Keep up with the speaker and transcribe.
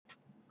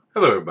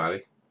Hello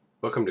everybody,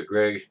 welcome to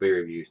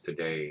Gregsbeerreviews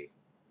today.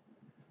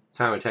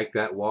 Time to take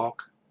that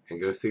walk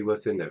and go see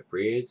what's in the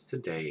fridge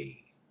today.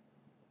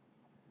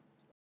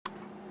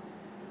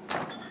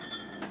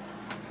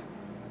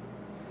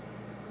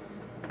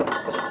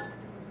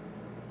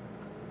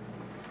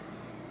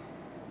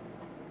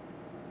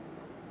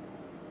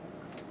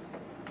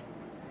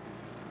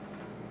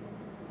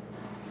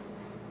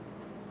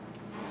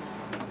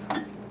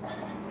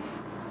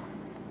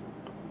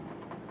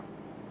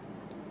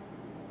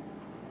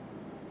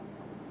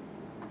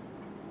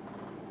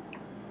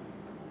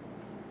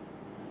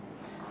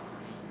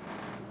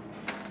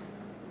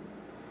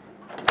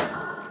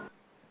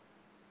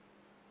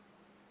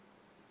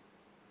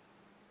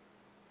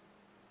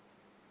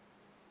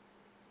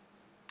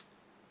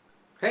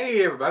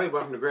 Hey everybody,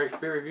 welcome to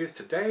Gregsbeerreviews.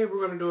 Today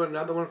we're going to do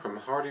another one from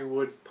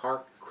Hardywood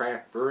Park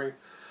Craft Brewery.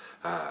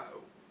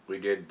 We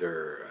did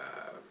their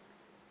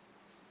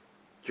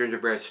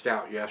gingerbread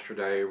stout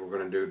yesterday. We're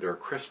going to do their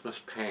Christmas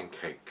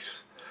pancakes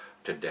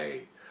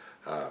today.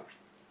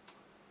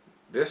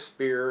 This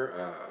beer,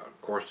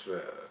 of course,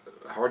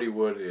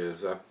 Hardywood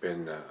is up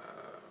in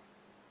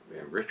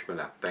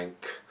Richmond, I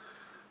think.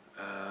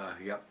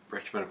 Yep,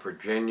 Richmond,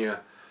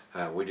 Virginia.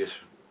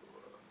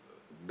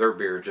 Their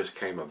beer just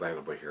came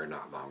available here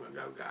not long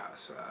ago,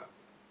 guys.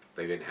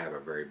 They didn't have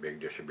a very big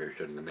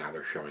distribution, and now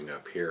they're showing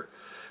up here.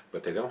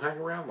 But they don't hang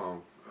around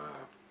long.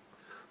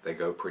 They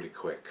go pretty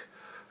quick.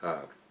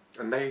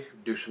 And they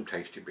do some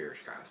tasty beers,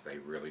 guys. They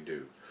really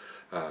do.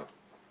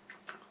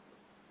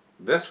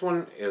 This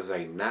one is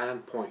a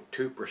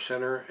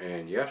 9.2%er,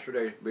 and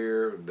yesterday's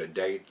beer, the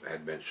date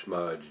had been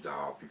smudged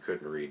off. You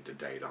couldn't read the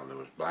date on it. It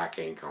was black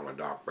ink on a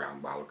dark brown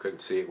bottle.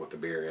 Couldn't see it with the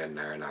beer in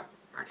there, and I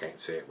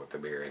can't see it with the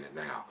beer in it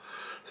now.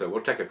 So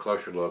we'll take a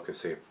closer look and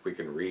see if we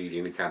can read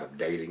any kind of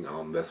dating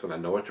on this one. I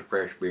know it's a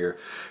fresh beer.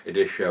 It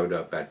just showed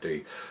up at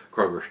the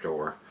Kroger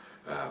store,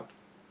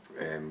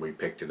 and we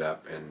picked it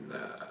up, and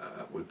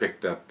we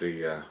picked up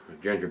the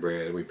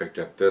gingerbread. We picked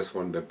up this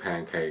one, the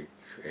pancake,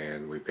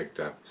 and we picked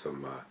up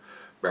some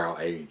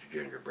barrel-aged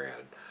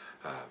gingerbread.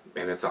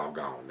 And it's all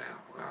gone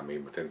now. I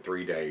mean, within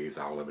 3 days,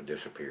 all of it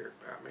disappeared.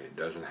 I mean, it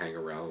doesn't hang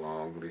around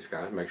long. These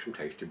guys make some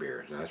tasty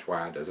beers, and that's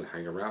why it doesn't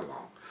hang around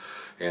long.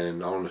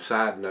 And on the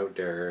side note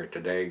there,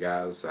 today,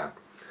 guys, I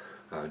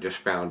just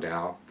found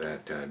out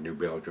that New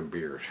Belgium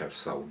beers have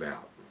sold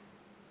out.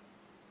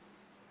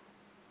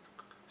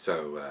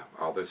 So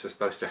all this is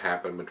supposed to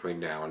happen between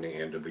now and the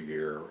end of the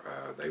year.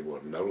 They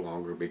will no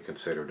longer be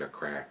considered a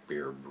craft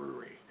beer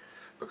brewery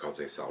because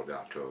they sold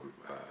out to them.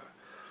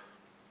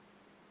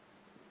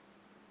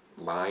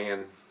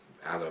 Lion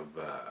out of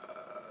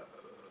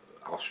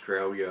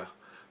Australia,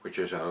 which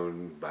is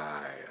owned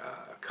by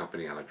a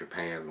company out of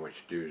Japan which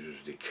uses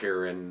the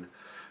Kirin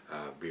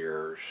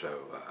beer, so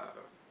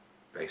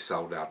they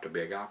sold out to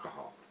big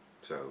alcohol.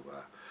 So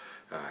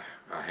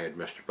I had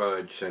Mr.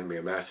 Fudge send me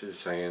a message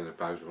saying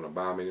if I was going to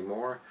buy them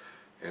anymore,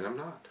 and I'm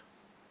not.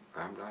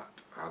 I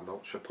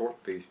don't support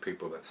these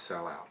people that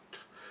sell out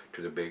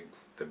to the big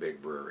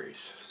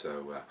breweries.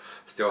 So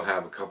still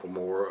have a couple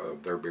more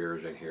of their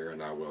beers in here,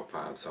 and I will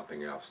find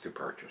something else to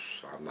purchase.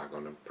 I'm not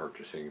going to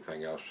purchase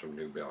anything else from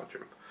New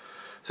Belgium.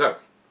 So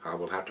I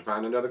will have to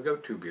find another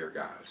go-to beer,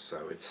 guys.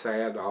 So it's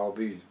sad all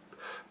these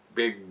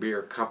big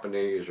beer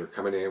companies are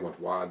coming in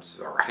with wads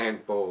or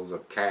handfuls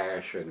of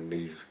cash, and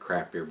these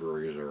craft beer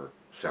breweries are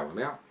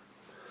selling out.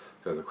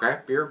 So the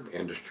craft beer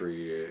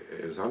industry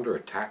is under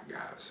attack,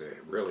 guys.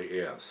 It really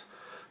is.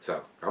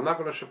 So I'm not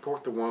going to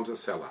support the ones that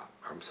sell out.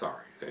 I'm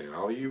sorry. And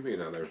all you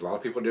know, there's a lot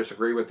of people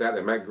disagree with that.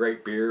 They make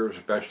great beers,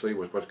 especially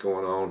with what's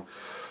going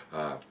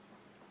on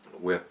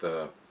with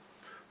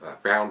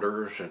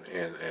Founders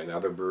and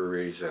other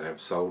breweries that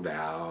have sold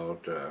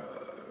out,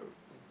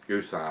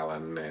 Goose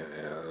Island,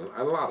 and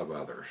a lot of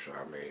others.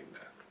 I mean,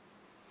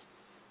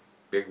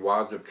 big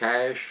wads of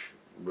cash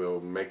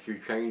will make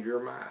you change your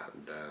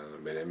mind. I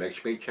mean, it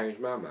makes me change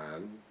my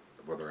mind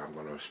whether I'm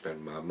going to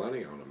spend my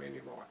money on them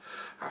anymore.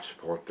 I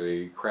support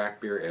the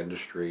craft beer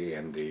industry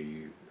and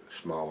the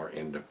smaller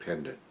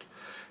independent.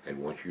 And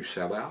once you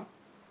sell out,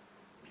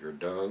 you're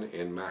done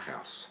in my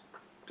house.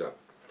 So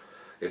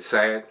it's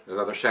sad,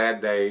 another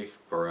sad day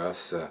for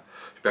us,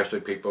 especially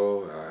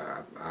people.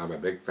 I'm a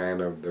big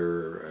fan of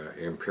their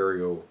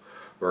Imperial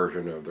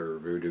version of their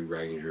Voodoo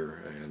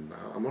Ranger, and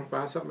I'm going to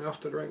find something else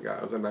to drink,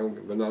 guys. And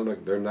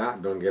they're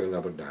not going to get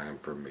another dime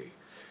from me.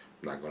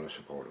 I'm not going to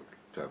support them.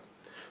 So,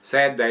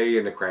 sad day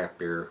in the craft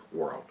beer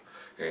world.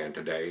 And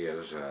today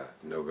is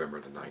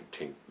November the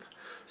 19th.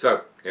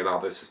 So, and all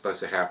this is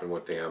supposed to happen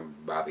with them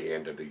by the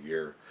end of the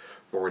year.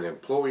 For an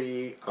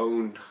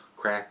employee-owned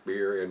craft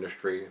beer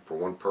industry, for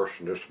one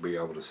person just to be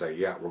able to say,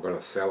 yeah, we're going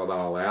to sell it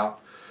all out,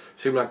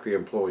 seemed like the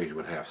employees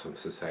would have some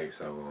to say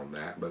so on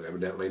that, but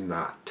evidently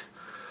not.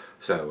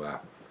 So,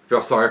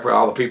 feel sorry for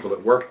all the people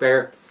that work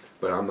there,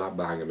 but I'm not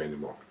buying them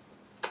anymore.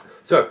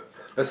 So,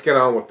 let's get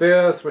on with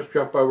this. Let's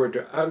jump over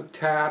to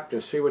Untappd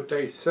and see what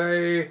they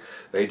say.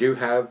 They do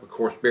have, of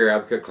course, Beer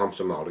Advocate clumps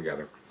them all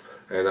together.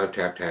 And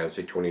Untappd has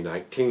the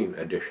 2019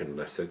 edition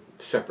listed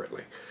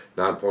separately.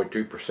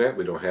 9.2%.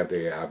 We don't have the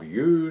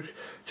IBUs.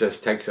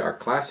 Just takes our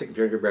classic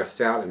gingerbread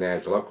stout and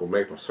adds local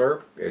maple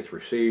syrup. It's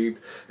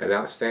received an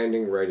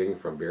outstanding rating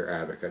from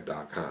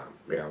beeradvocate.com.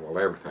 Yeah, well,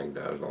 everything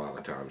does a lot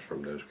of times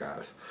from those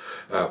guys.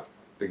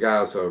 The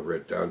guys over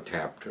at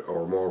Untapped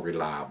are more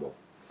reliable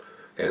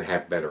and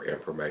have better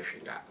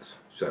information, guys.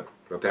 So,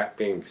 with that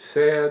being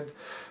said,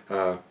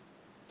 I've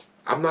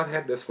not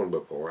had this one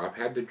before. I've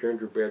had the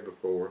gingerbread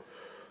before.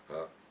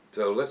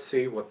 So let's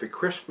see what the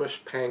Christmas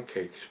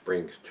Pancakes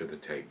brings to the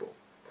table.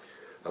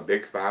 A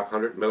big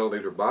 500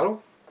 milliliter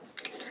bottle.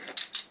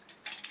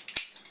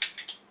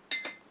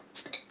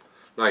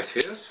 Nice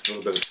hiss, a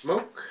little bit of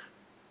smoke.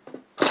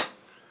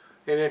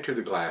 And into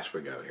the glass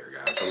we go here,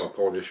 guys. I'm going to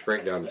pour this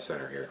straight down the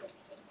center here.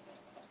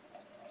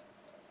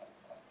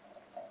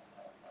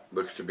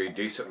 Looks to be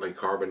decently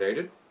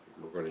carbonated.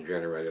 We're going to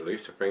generate at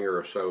least a finger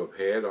or so of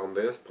head on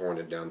this, pouring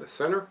it down the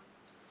center.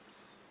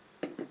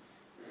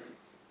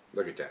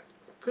 Look at that.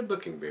 Good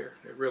looking beer.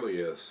 It really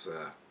is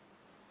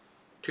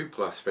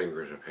 2+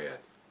 fingers of head.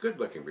 Good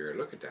looking beer.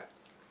 Look at that.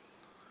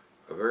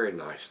 A very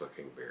nice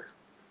looking beer.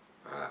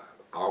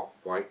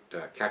 Off-white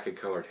khaki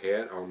colored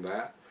head on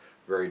that.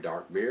 Very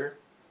dark beer.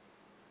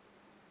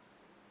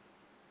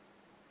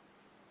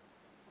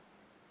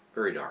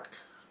 Very dark.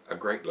 A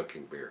great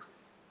looking beer.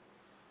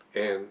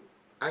 And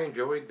I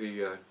enjoyed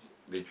the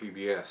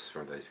GBS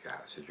from these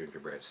guys, the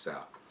gingerbread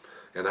stout.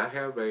 And I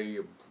have a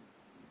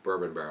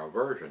bourbon barrel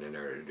version in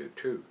there to do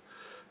too.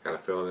 Got a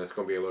feeling it's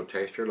going to be a little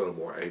tastier, a little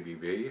more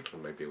ABV,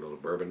 maybe a little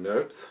bourbon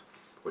notes,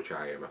 which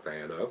I am a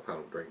fan of. I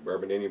don't drink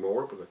bourbon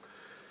anymore, but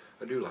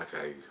I do like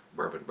a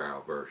bourbon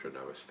barrel version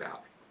of a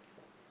stout.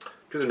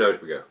 To the nose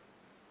we go.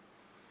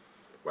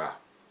 Wow,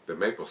 the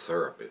maple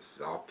syrup is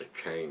off the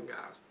chain,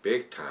 guys.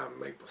 Big time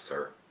maple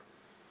syrup.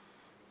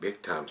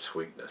 Big time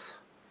sweetness.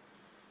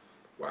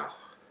 Wow.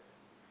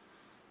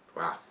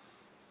 Wow.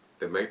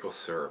 The maple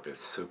syrup is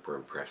super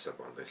impressive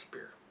on this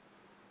beer.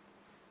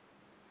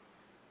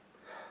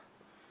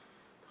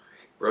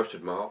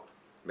 Roasted malt,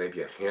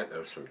 maybe a hint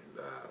of some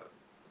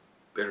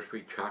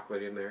bittersweet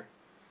chocolate in there.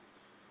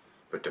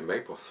 But the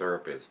maple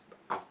syrup is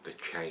off the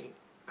chain.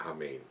 I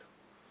mean,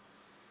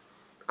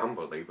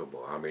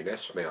 unbelievable. I mean,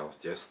 that smells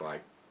just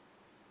like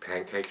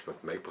pancakes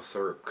with maple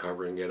syrup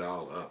covering it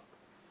all up.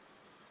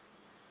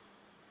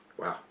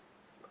 Wow.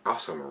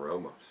 Awesome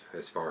aromas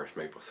as far as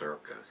maple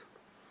syrup goes.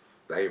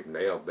 They've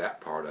nailed that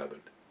part of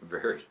it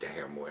very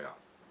damn well.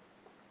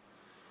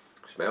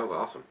 Smells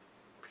awesome.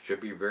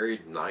 Should be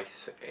very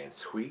nice and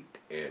sweet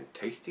and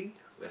tasty.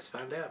 Let's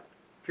find out.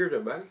 Cheers,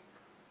 everybody.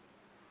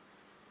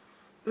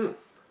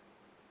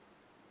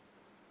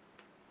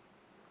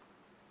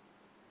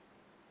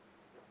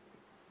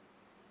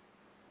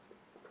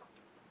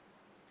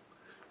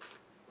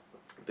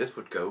 This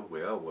would go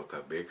well with a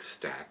big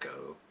stack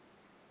of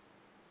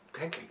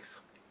pancakes.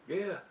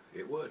 Yeah,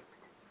 it would.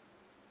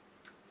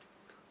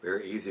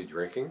 Very easy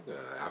drinking.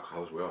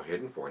 Alcohol is well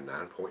hidden for a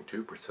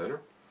 9.2%er.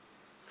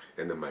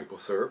 And the maple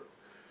syrup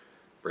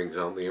brings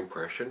on the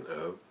impression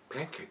of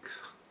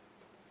pancakes.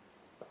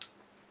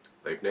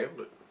 They've nailed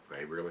it.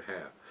 They really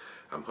have.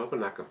 I'm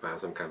hoping I can find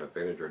some kind of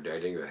vinegar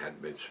dating that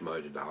hadn't been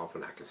smudged off,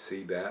 and I can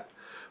see that.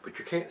 But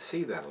you can't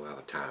see that a lot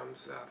of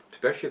times,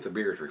 especially if the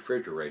beer is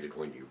refrigerated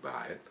when you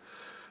buy it.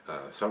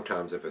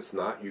 Sometimes if it's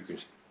not, you can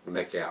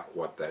make out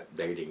what that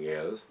dating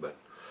is, but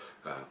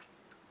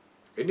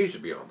it needs to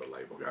be on the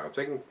label, guys.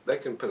 They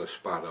can put a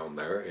spot on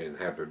there and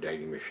have their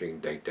dating machine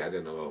date that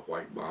in a little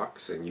white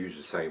box and use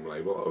the same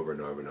label over and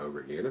over and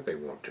over again if they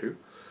want to.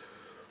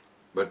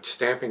 But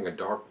stamping a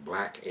dark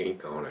black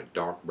ink on a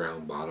dark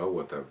brown bottle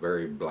with a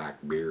very black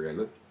beer in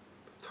it,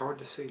 it's hard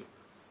to see.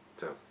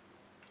 So,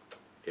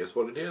 it's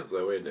what it is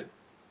though, isn't it?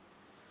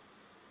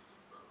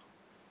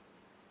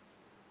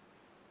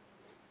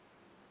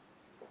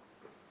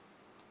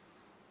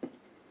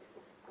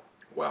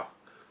 Wow.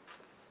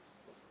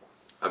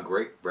 A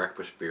great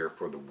breakfast beer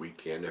for the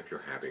weekend if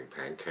you're having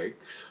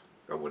pancakes.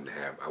 I wouldn't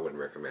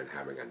recommend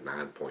having a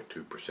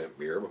 9.2%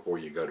 beer before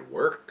you go to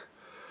work.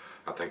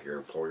 I think your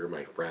employer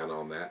may frown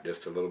on that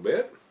just a little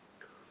bit.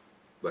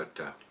 But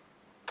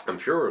I'm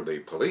sure the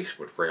police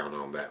would frown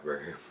on that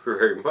very,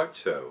 very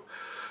much so.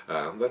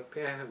 But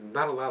yeah,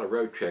 not a lot of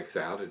road checks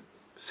out at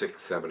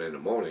 6, 7 in the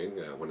morning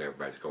when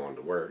everybody's going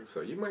to work. So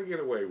you might get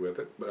away with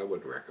it, but I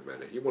wouldn't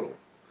recommend it. You wouldn't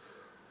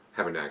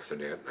have an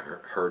accident and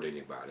hurt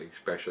anybody,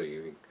 especially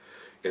any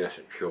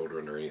innocent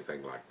children or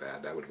anything like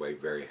that. That would weigh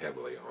very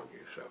heavily on you.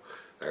 So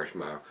there's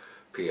my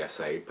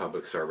PSA,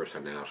 public service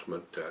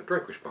announcement.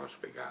 Drink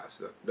responsibly,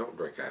 guys. Don't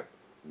drink a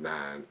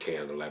 9,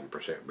 10,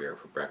 11% beer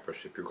for breakfast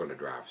if you're going to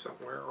drive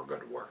somewhere or go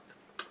to work.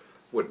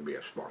 Wouldn't be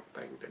a smart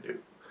thing to do.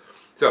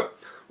 So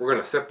we're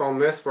going to sip on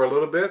this for a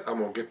little bit. I'm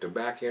going to get the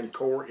back end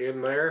pour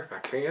in there if I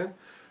can.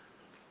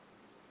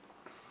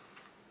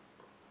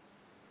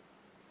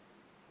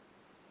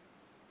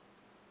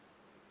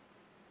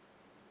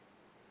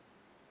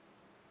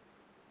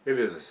 It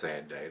is a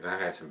sad day, and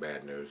I had some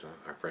bad news.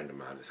 A friend of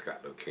mine that's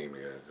got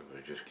leukemia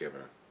was just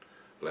given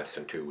less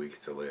than 2 weeks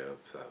to live.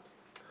 So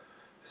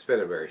it's been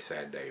a very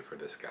sad day for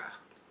this guy.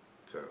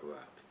 So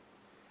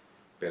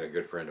been a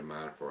good friend of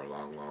mine for a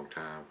long, long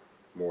time,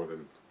 more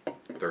than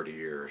 30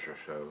 years or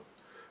so.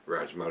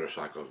 Rides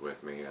motorcycles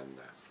with me, and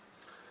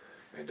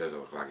it doesn't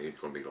look like he's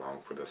going to be long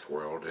for this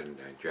world. And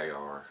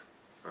JR,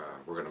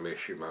 we're going to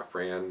miss you, my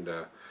friend.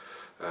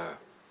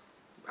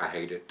 I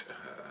hate it,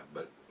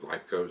 but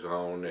life goes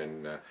on,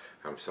 and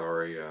I'm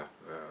sorry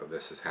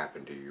this has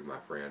happened to you, my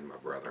friend, my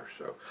brother.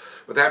 So,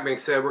 with that being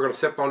said, we're going to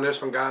sip on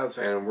this one, guys,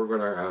 and we're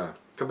going to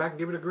come back and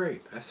give it a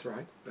grade. That's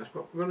right. That's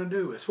what we're going to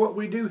do. It's what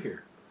we do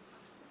here.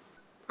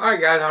 Alright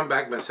guys, I'm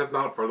back. Been sipping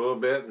on it for a little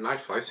bit.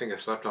 Nice slicing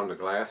it's left on the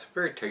glass.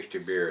 Very tasty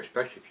beer,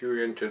 especially if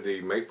you're into the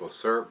maple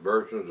syrup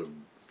versions of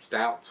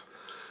stouts.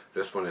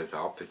 This one is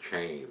off the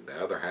chain.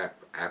 The other half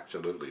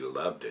absolutely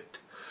loved it.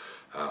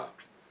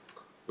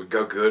 Would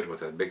go good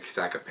with a big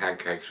stack of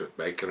pancakes with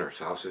bacon or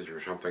sausage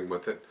or something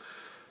with it.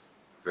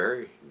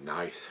 Very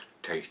nice,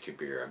 tasty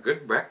beer. A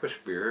good breakfast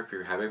beer if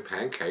you're having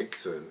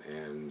pancakes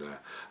and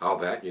all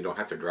that. You don't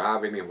have to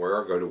drive anywhere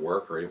or go to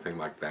work or anything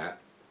like that.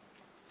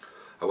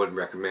 I wouldn't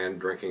recommend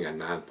drinking a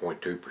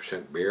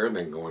 9.2% beer and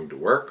then going to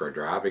work or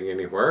driving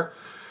anywhere.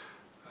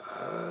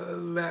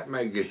 That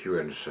may get you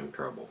into some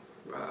trouble.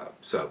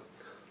 So,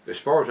 as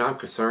far as I'm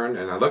concerned,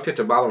 and I looked at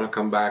the bottle and I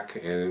come back,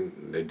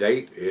 and the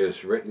date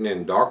is written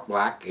in dark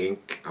black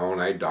ink on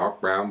a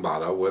dark brown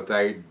bottle with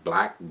a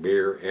black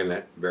beer in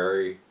it.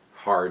 Very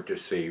hard to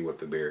see with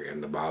the beer in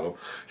the bottle,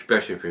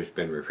 especially if it's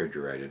been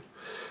refrigerated.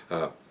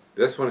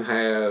 This one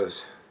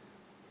has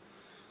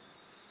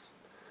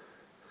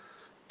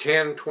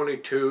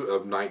 10/22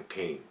 of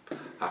 19,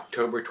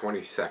 October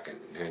 22nd,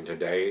 and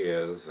today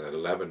is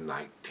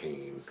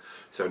 11/19,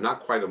 so not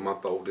quite a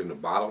month old in the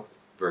bottle.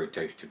 Very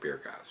tasty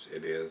beer, guys.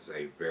 It is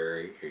a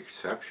very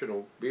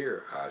exceptional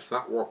beer. It's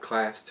not world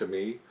class to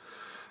me.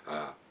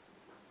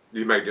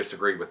 You may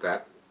disagree with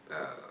that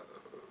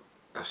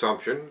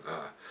assumption.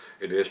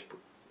 It is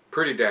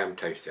pretty damn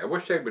tasty. I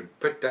wish they would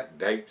put that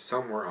date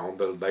somewhere on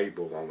the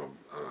label on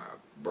a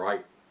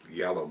bright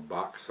yellow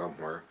box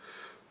somewhere,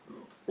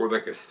 or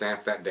they could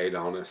stamp that date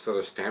on it instead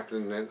of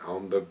stamping it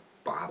on the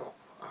bottle.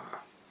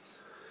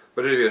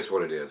 But it is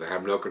what it is. I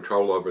have no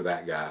control over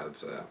that,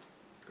 guys.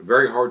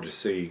 Very hard to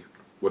see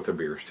with the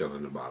beer still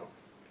in the bottle.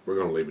 We're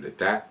going to leave it at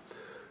that.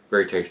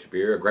 Very tasty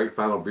beer. A great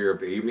final beer of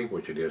the evening,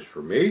 which it is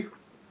for me.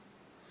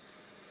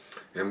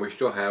 And we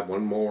still have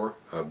one more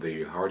of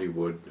the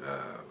Hardywood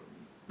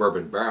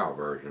bourbon barrel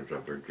versions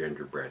of their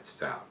gingerbread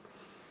stout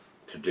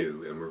to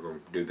do. And we're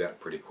going to do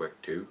that pretty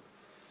quick too.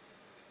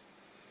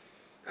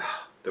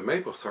 The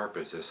maple syrup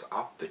is just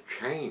off the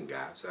chain,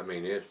 guys. I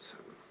mean, it's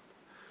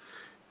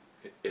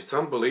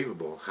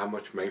unbelievable how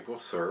much maple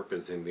syrup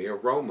is in the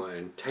aroma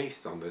and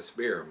taste on this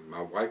beer.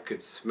 My wife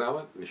could smell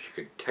it and she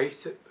could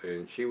taste it,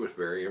 and she was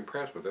very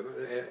impressed with it,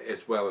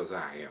 as well as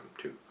I am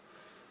too.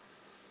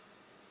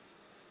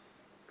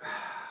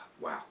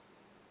 Wow.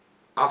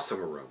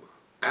 Awesome aroma.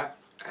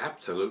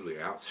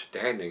 Absolutely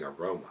outstanding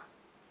aroma.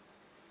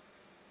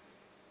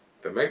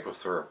 The maple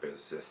syrup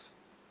is just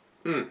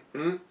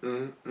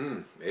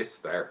it's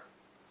there.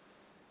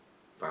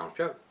 Final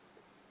chug.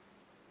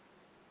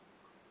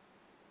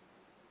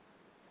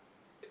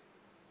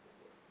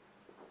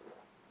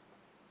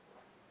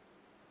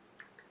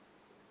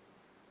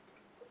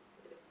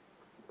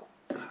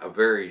 A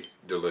very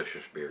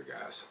delicious beer,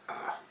 guys.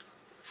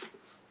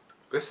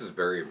 This is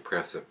very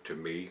impressive to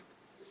me.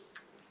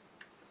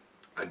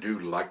 I do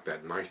like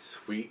that nice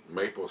sweet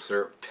maple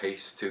syrup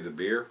taste to the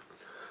beer.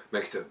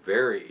 Makes it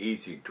very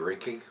easy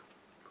drinking.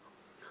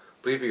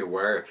 Please be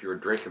aware, if you're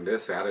drinking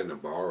this out in a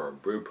bar or a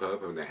brew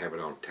pub and they have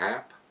it on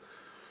tap,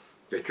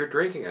 that you're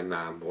drinking a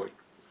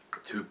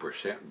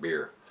 9.2%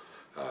 beer.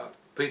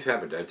 Please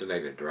have a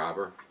designated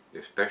driver,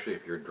 especially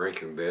if you're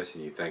drinking this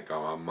and you think,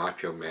 oh, I'm a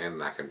macho man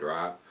and I can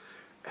drive.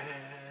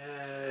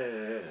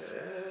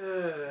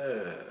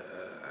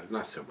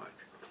 Not so much.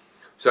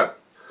 So,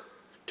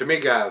 to me,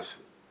 guys,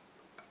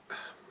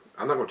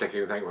 I'm not going to take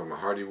anything from a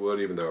Hardywood,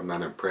 even though I'm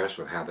not impressed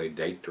with how they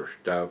date their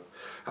stuff.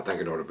 I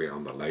think it ought to be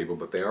on the label,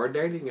 but they are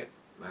dating it.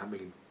 I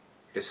mean,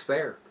 it's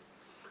there.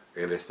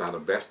 And it's not a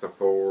best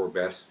before,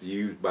 best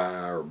used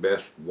by, or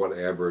best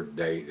whatever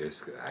date.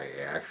 It's an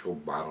actual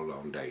bottled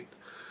on date.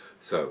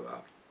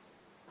 So,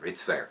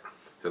 it's there.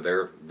 So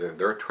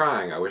they're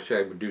trying. I wish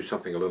they would do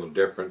something a little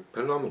different.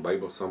 Put it on the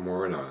label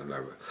somewhere in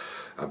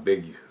a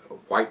big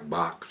white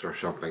box or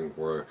something,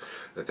 where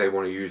if they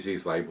want to use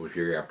these labels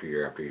year after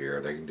year after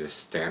year, they can just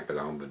stamp it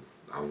on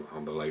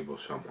the label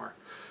somewhere.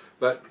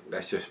 But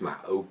that's just my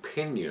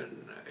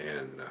opinion,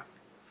 and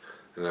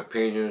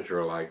opinions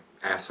are like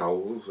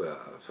assholes.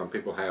 Some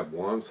people have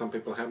one, some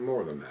people have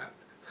more than that.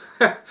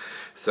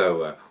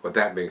 So with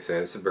that being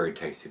said, it's a very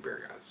tasty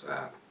beer, guys.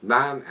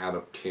 9 out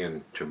of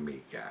 10 to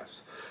me,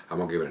 guys. I'm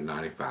going to give it a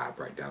 95,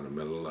 right down the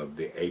middle of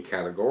the A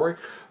category.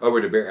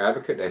 Over to Beer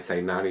Advocate, they say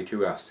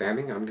 92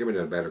 outstanding. I'm giving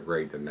it a better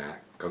grade than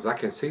that, because I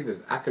can see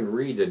that I can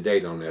read the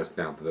date on this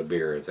now that the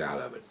beer is out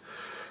of it.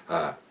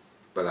 But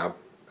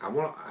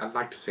I'd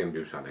like to see them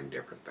do something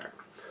different there.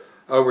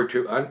 Over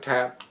to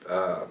Untapped,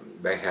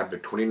 they have the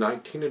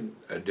 2019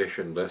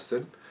 edition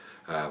listed.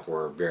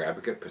 where Beer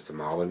Advocate puts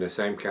them all in the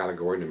same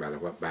category, no matter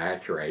what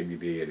batch or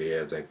ABV it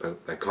is.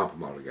 They clump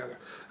them all together.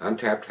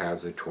 Untapped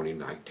has a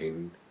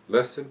 2019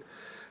 listed,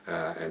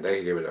 and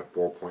they give it a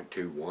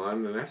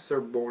 4.21, and that's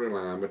their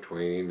borderline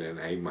between an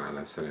A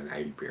minus and an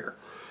A beer.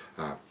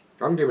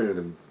 I'm giving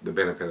it the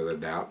benefit of the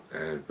doubt.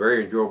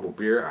 Very enjoyable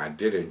beer. I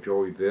did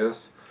enjoy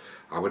this.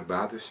 I would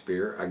buy this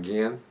beer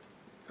again.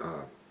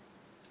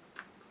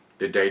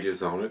 The date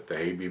is on it. The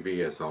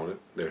ABV is on it.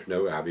 There's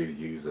no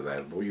IBUs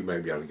available. You may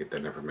be able to get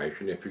that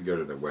information if you go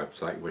to the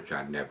website, which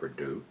I never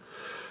do.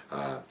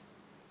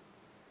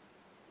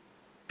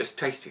 It's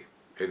tasty.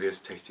 It is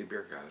tasty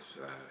beer, guys.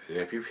 And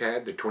if you've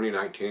had the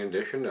 2019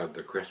 edition of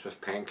the Christmas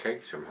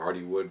Pancakes from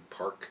Hardywood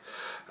Park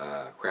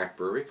Craft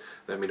Brewery,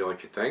 let me know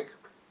what you think.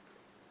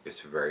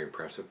 It's a very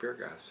impressive beer,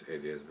 guys.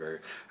 It is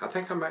very... I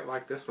think I might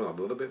like this one a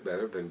little bit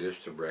better than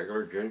just a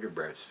regular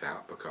gingerbread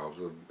stout because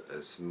of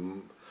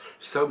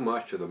so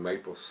much of the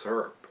maple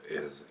syrup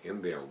is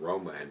in the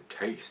aroma and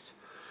taste.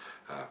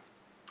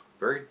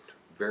 Very,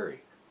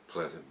 very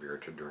pleasant beer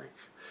to drink.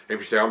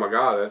 If you say, oh my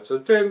God, that's a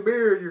 10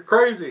 beer, you're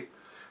crazy.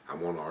 I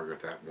won't argue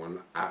with that one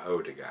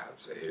iota,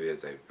 guys. It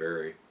is a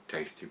very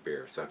tasty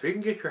beer. So if you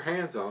can get your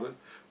hands on it,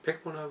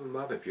 pick one of them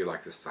up if you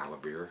like this style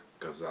of beer,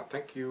 because I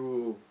think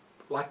you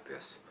like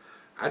this.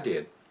 I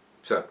did.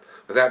 So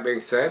with that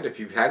being said, if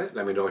you've had it,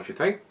 let me know what you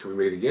think. Till we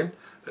meet again,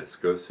 let's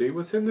go see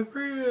what's in the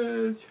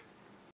fridge.